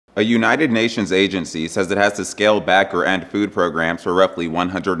A United Nations agency says it has to scale back or end food programs for roughly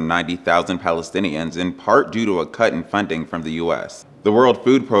 190,000 Palestinians, in part due to a cut in funding from the U.S. The World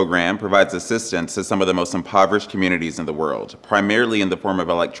Food Program provides assistance to some of the most impoverished communities in the world, primarily in the form of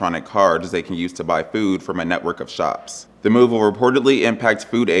electronic cards they can use to buy food from a network of shops. The move will reportedly impact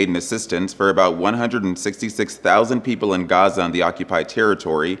food aid and assistance for about 166,000 people in Gaza and the occupied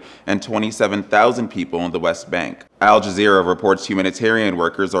territory and 27,000 people in the West Bank. Al Jazeera reports humanitarian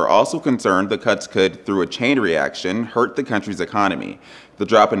workers are also concerned the cuts could, through a chain reaction, hurt the country's economy. The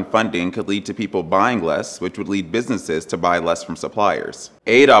drop in funding could lead to people buying less, which would lead businesses to buy less from suppliers.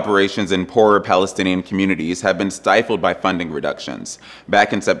 Aid operations in poorer Palestinian communities have been stifled by funding reductions.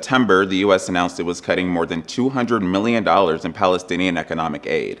 Back in September, the U.S. announced it was cutting more than $200 million in Palestinian economic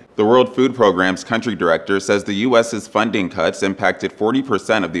aid. The World Food Program's country director says the U.S.'s funding cuts impacted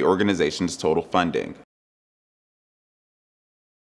 40% of the organization's total funding.